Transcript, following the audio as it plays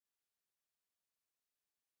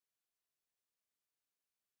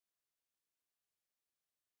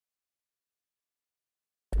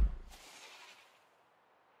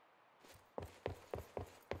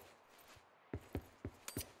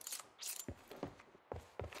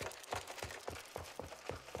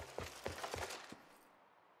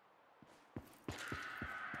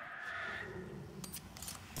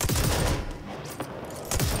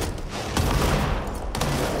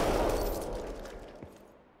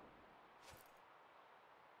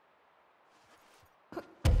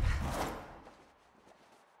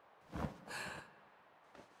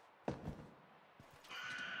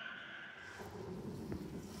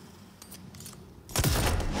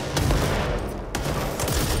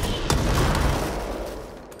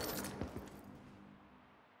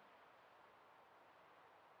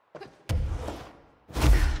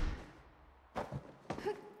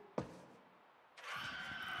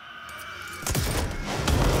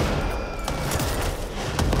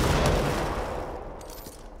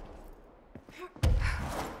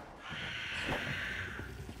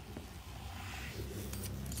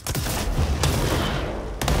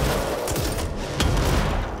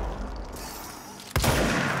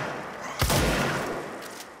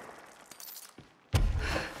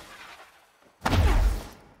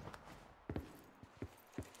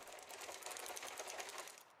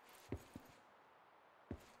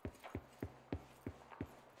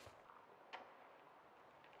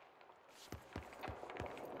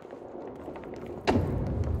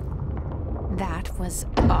was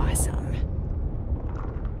awesome.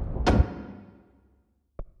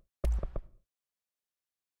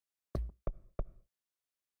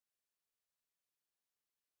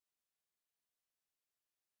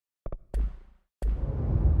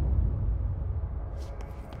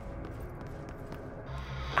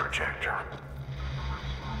 Projector.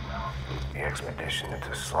 The expedition into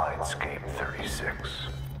Slidescape 36.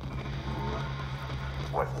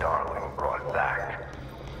 What Darling brought back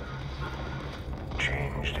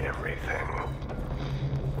changed everything.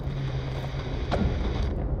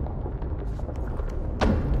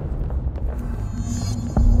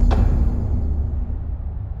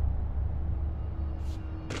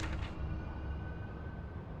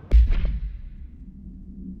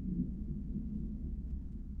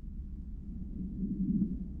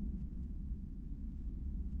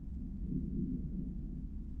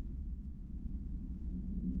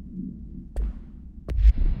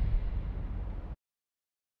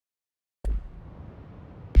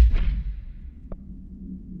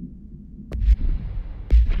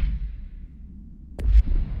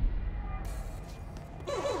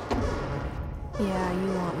 Yeah,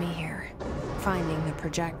 you want me here. Finding the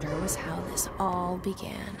projector was how this all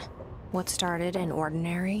began. What started in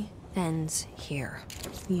ordinary ends here.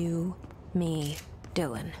 You, me,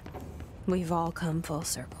 Dylan. We've all come full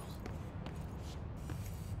circle.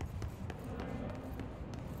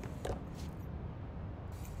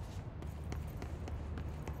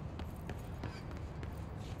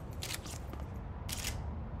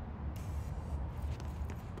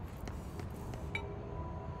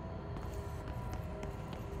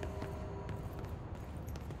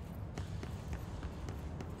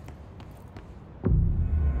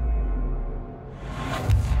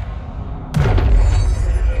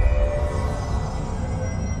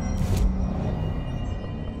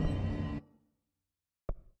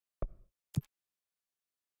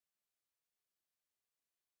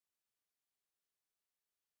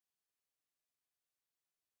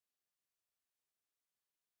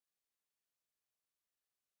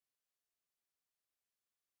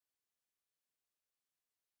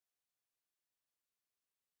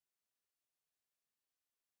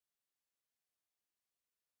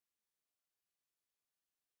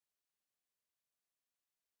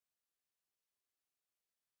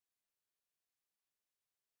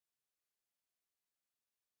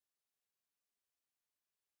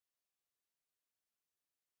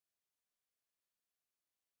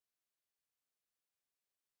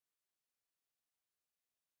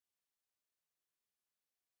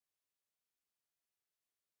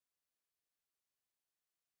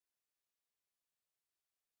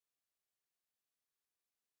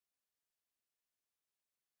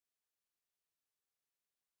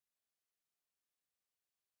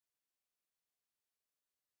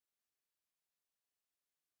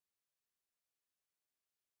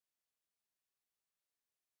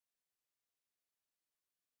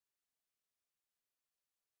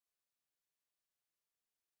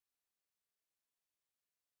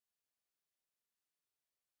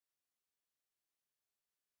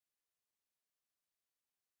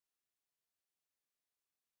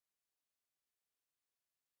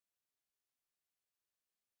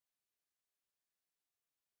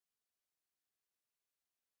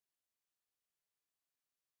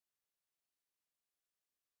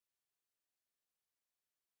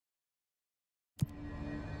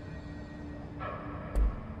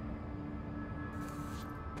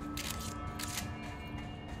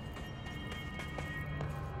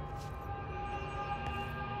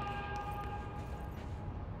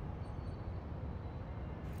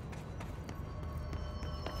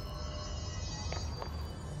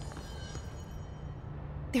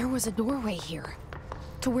 There was a doorway here,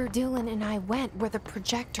 to where Dylan and I went, where the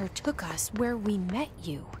projector took us, where we met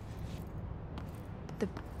you. The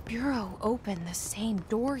bureau opened the same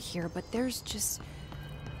door here, but there's just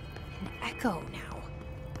an echo now.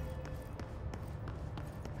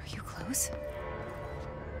 Are you close?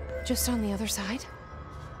 Just on the other side?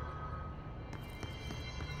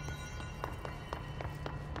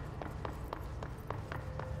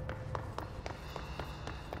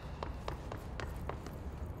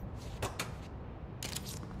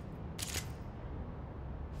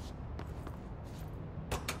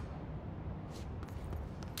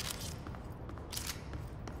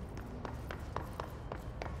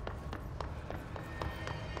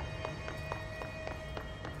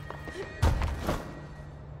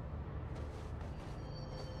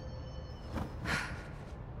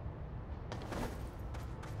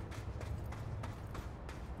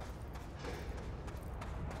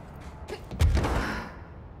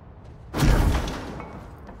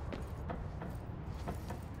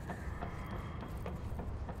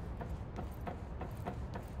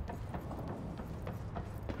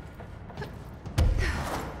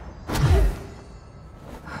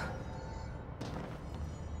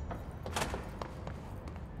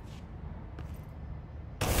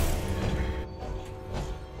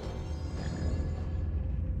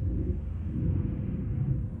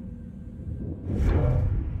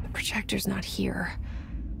 Projector's not here.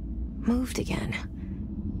 Moved again.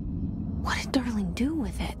 What did Darling do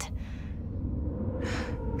with it?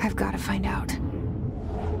 I've got to find out.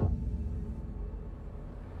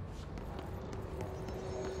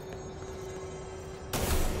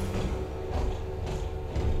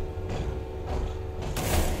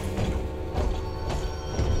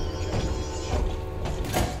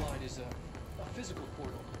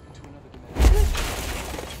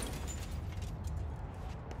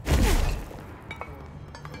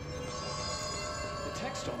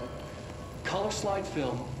 Slide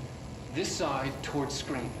film, this side towards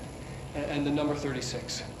screen, and the number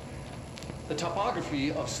 36. The topography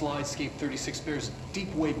of Slidescape 36 bears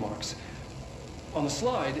deep wave marks. On the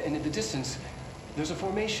slide and in the distance, there's a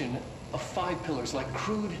formation of 5 pillars like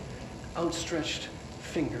crude, outstretched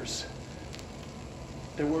fingers.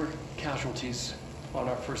 There were casualties on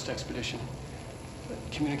our first expedition.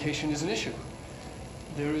 Communication is an issue.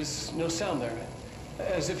 There is no sound there,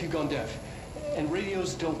 as if you've gone deaf, and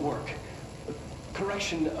radios don't work.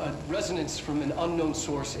 Correction, resonance from an unknown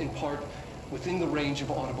source in part within the range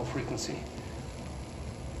of audible frequency.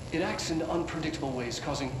 It acts in unpredictable ways,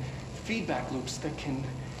 causing feedback loops that can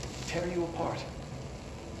tear you apart.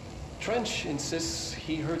 Trench insists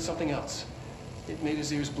he heard something else. It made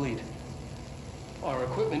his ears bleed. Our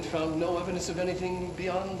equipment found no evidence of anything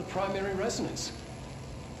beyond the primary resonance.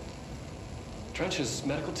 Trench's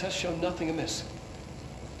medical tests show nothing amiss.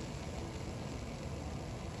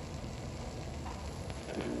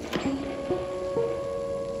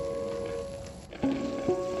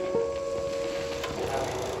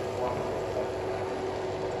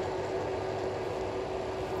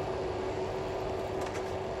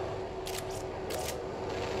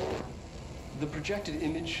 The projected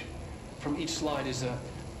image from each slide is a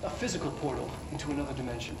physical portal into another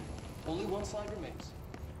dimension. Only one slide remains.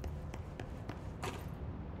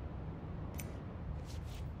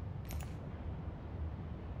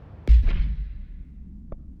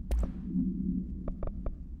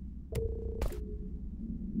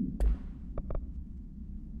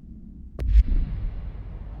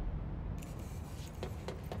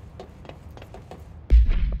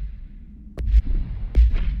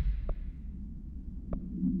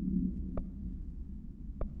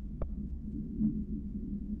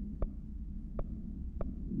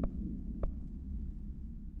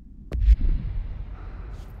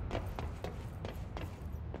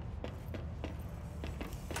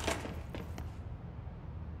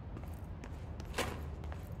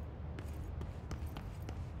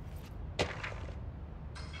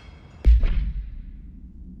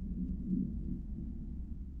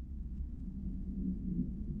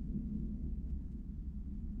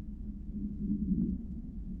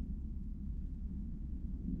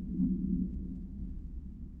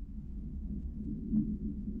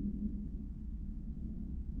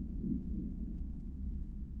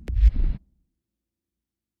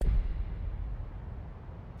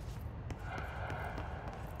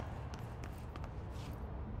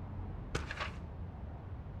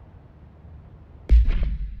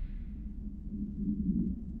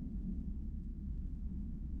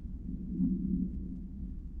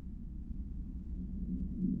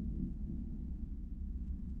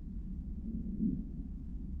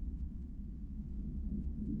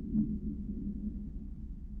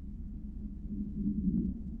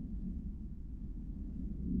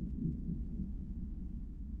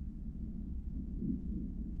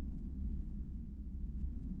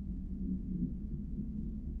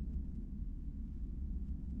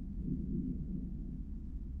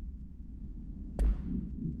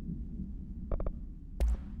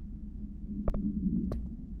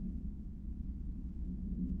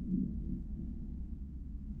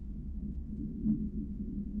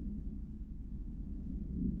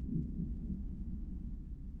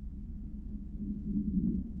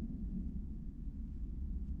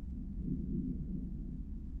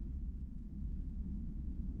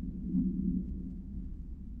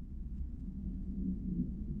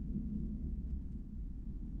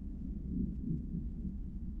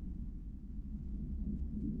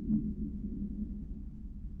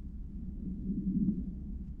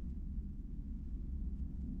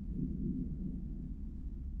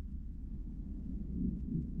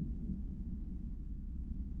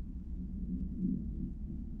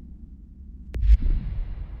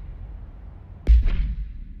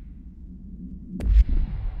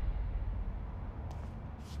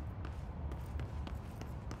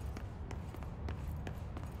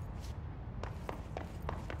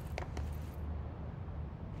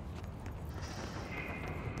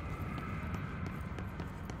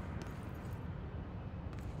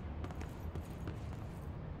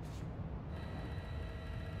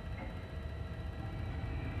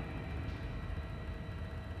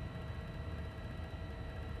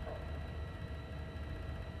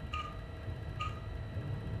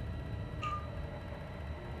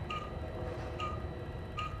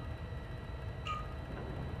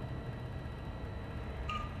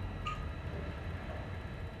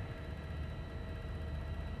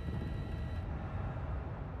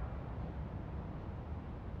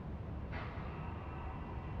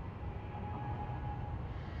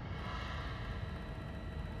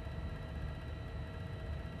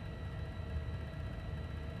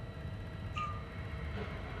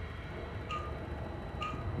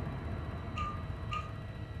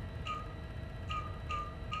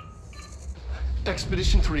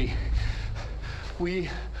 Expedition 3. We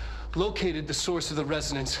located the source of the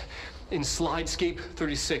resonance in Slidescape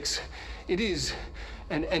 36. It is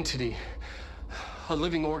an entity, a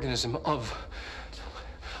living organism of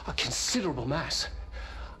a considerable mass.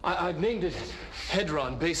 I've named it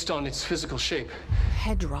Hedron based on its physical shape.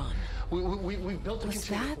 Hedron. We built a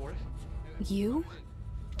container for it. You?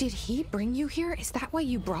 Did he bring you here? Is that why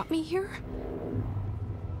you brought me here?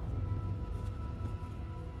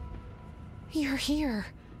 You're here.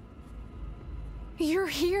 You're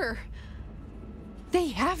here. They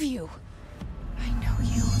have you. I know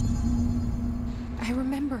you. I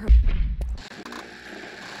remember.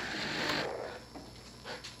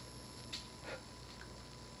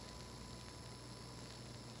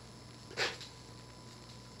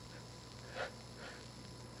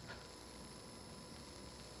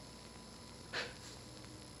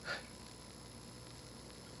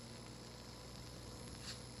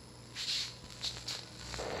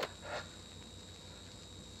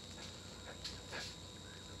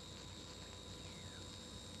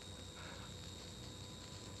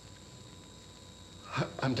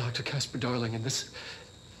 I'm Dr. Casper Darling, and this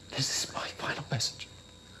is my final message.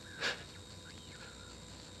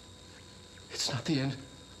 It's not the end.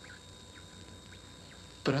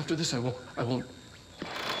 But after this, I won't.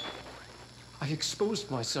 I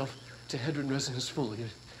exposed myself to Hedron resonance fully.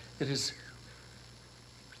 It's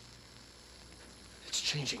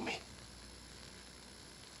changing me.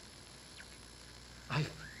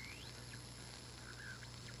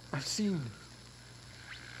 I've seen.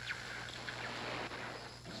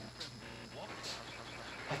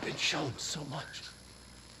 I've been shown so much.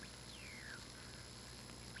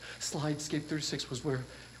 Slidescape 36 was where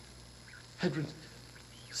Hedron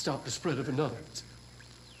stopped the spread of another.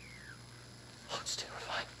 It's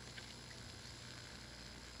terrifying.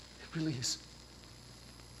 It really is.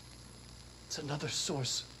 It's another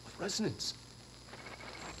source of resonance.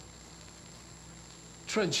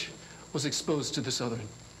 Trench was exposed to this other.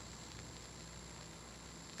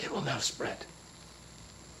 It will now spread.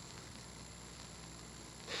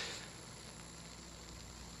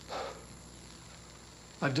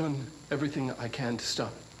 I've done everything I can to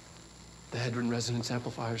stop it. The Hedron resonance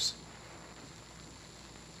amplifiers.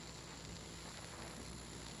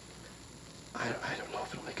 I don't know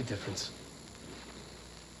if it'll make a difference.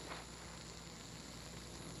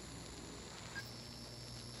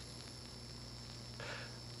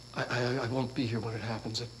 I won't be here when it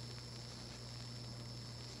happens.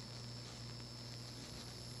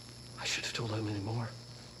 I should have told him any more.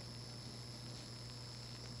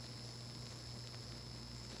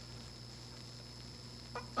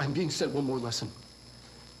 I'm being sent one more lesson.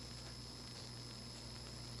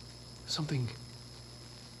 Something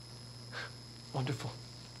wonderful,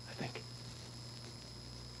 I think.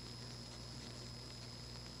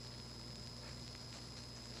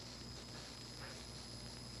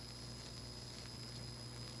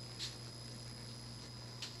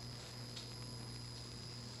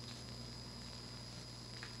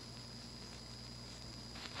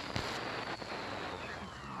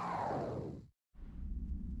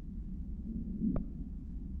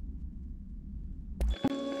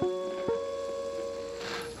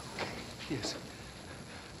 Yes.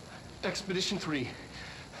 Expedition 3.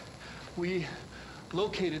 We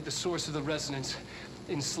located the source of the resonance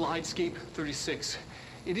in Slidescape 36.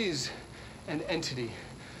 It is an entity,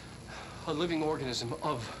 a living organism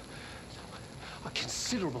of a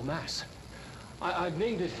considerable mass. I've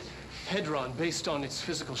named it Hedron based on its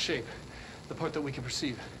physical shape, the part that we can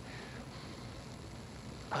perceive.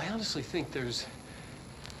 I honestly think there's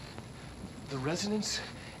the resonance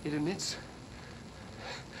it emits.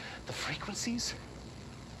 The frequencies?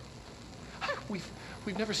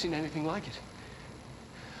 We've never seen anything like it.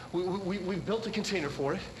 We've built a container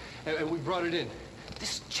for it, and we brought it in.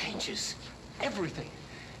 This changes everything.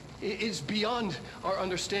 It is beyond our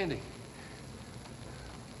understanding.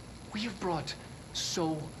 We have brought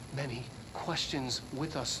so many questions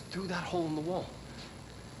with us through that hole in the wall.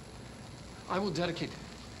 I will dedicate.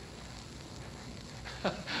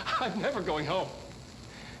 I'm never going home.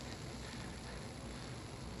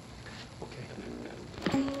 Okay.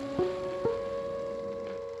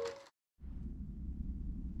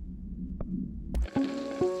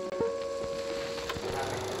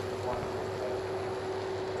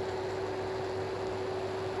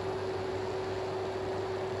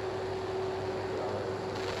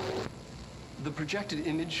 The projected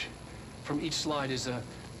image from each slide is a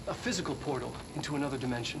physical portal into another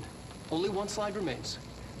dimension. Only one slide remains.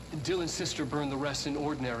 Dylan's sister burned the rest in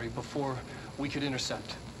ordinary before we could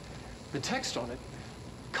intercept. The text on it,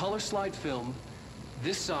 color slide film,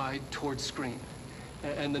 this side towards screen,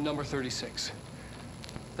 and the number 36.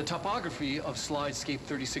 The topography of slidescape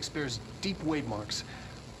 36 bears deep wave marks.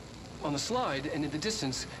 On the slide and in the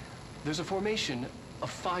distance, there's a formation of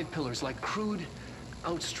 5 pillars like crude,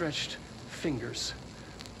 outstretched fingers.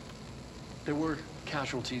 There were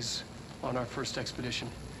casualties on our first expedition.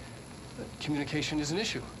 Communication is an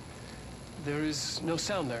issue. There is no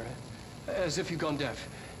sound there, as if you've gone deaf.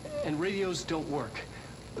 And radios don't work.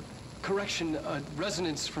 Correction,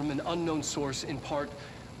 resonance from an unknown source in part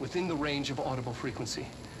within the range of audible frequency.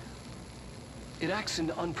 It acts in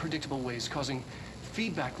unpredictable ways, causing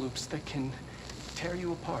feedback loops that can tear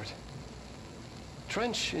you apart.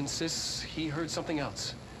 Trench insists he heard something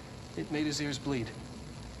else. It made his ears bleed.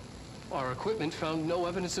 Our equipment found no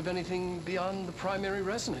evidence of anything beyond the primary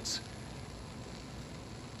resonance.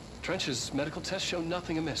 Trench's medical tests show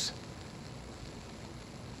nothing amiss.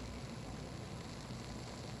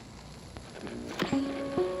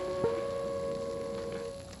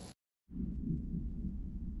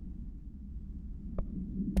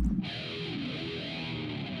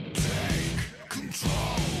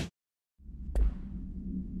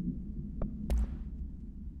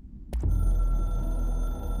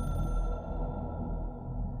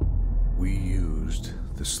 We used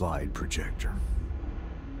the slide projector.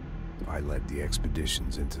 I led the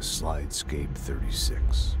expeditions into Slidescape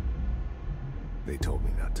 36. They told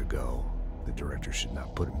me not to go. The director should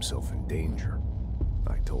not put himself in danger.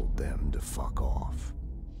 I told them to fuck off.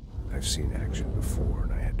 I've seen action before,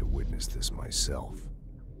 and I had to witness this myself.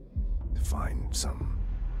 To find some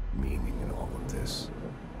meaning in all of this,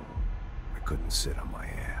 I couldn't sit on my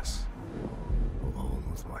ass, alone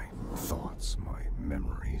with my thoughts, my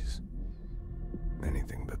memories.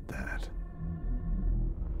 Anything but that.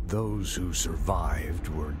 Those who survived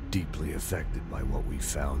were deeply affected by what we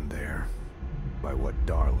found there, by what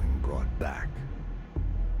Darling brought back.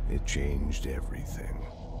 It changed everything.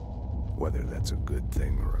 Whether that's a good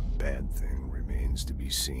thing or a bad thing remains to be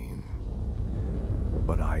seen.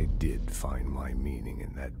 But I did find my meaning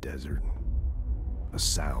in that desert. A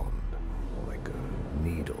sound, like a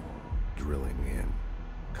needle drilling in,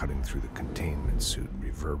 cutting through the containment suit,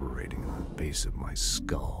 reverberating in the base of my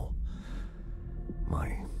skull.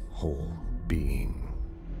 My whole being.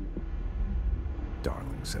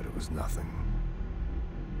 Darling said it was nothing.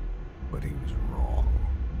 But he was wrong.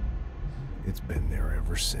 It's been there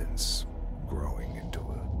ever since, growing into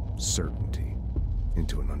a certainty,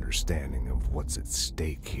 into an understanding of what's at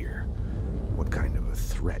stake here, what kind of a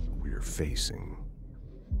threat we're facing,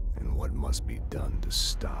 and what must be done to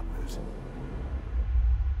stop it.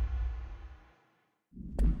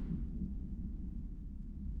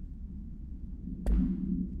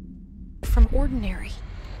 From ordinary.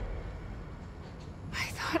 I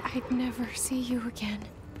thought I'd never see you again.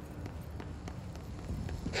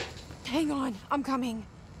 Hang on, I'm coming.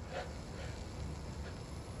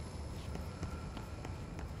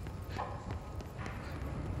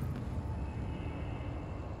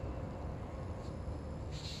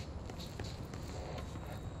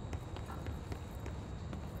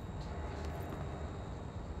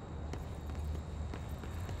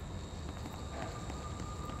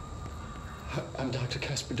 I'm Dr.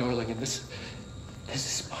 Casper Darling, and this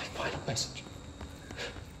is my final message.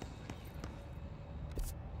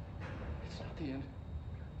 It's not the end.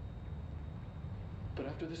 But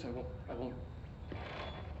after this, I won't.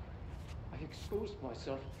 I exposed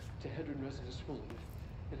myself to head-room resonance fully.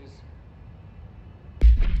 It is...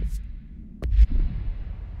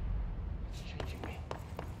 It's changing me.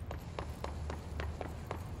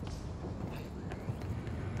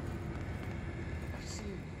 I've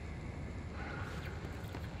seen...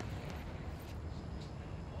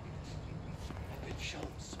 I've been shown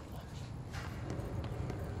so much.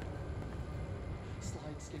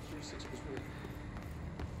 Slidescape 36 was where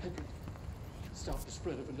Henry stopped the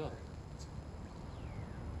spread of another.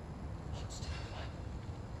 It's terrifying.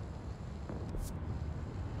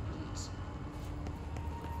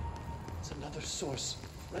 It's another source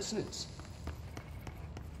of resonance.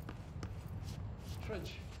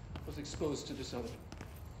 Trench was exposed to this other.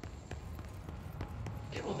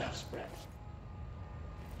 It will now spread.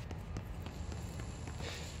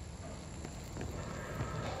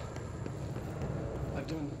 I've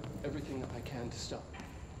done everything I can to stop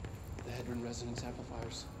the head-room resonance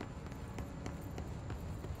amplifiers.